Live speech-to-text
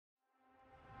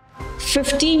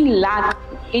15 lakh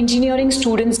engineering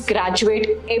students graduate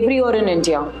every year in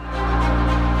India.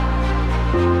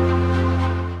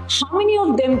 How many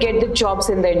of them get the jobs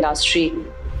in the industry?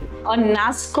 A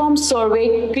NASSCOM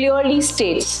survey clearly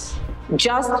states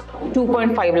just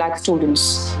 2.5 lakh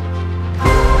students.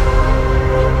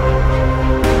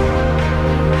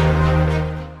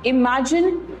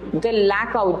 Imagine the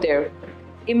lack out there.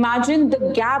 Imagine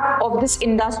the gap of this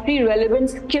industry relevant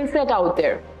skill set out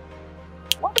there.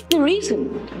 What is the reason?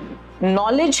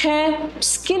 Knowledge है,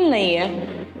 skill नहीं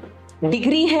है,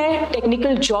 degree है,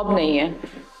 technical job नहीं है.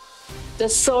 The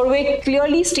survey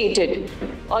clearly stated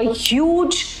a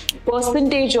huge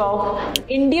percentage of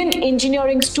Indian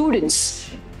engineering students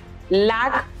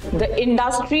lack the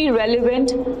industry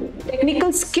relevant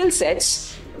technical skill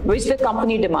sets which the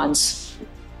company demands.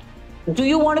 Do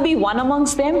you want to be one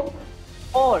amongst them?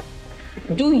 Or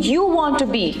do you want to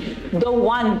be the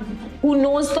one who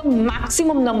knows the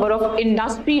maximum number of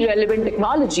industry relevant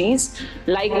technologies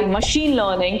like machine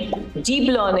learning, deep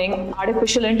learning,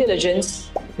 artificial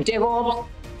intelligence, DevOps,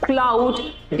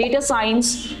 cloud, data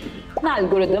science, and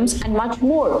algorithms, and much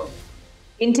more?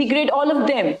 Integrate all of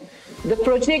them. The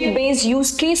project-based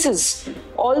use cases.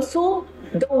 Also,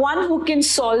 the one who can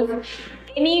solve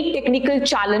any technical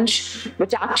challenge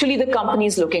which actually the company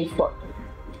is looking for.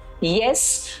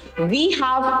 Yes, we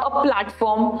have a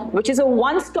platform which is a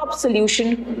one-stop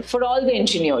solution for all the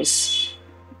engineers.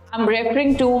 I'm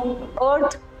referring to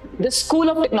Earth, the School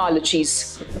of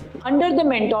Technologies, under the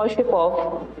mentorship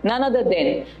of none other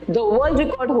than the world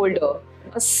record holder,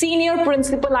 a senior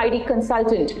principal IT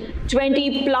consultant,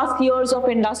 20 plus years of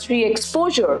industry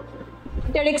exposure,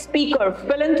 TEDx speaker,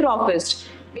 philanthropist,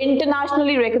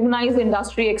 internationally recognized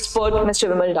industry expert, Mr.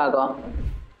 Vimal Daga.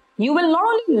 You will not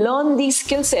only learn these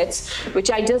skill sets, which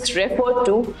I just referred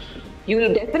to, you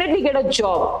will definitely get a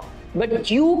job, but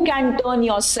you can turn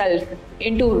yourself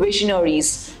into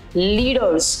visionaries,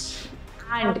 leaders,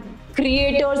 and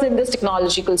creators in this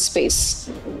technological space.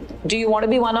 Do you want to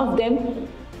be one of them?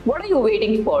 What are you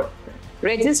waiting for?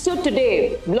 Register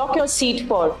today. Block your seat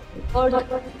for Earth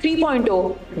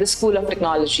 3.0, the School of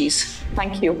Technologies.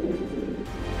 Thank you.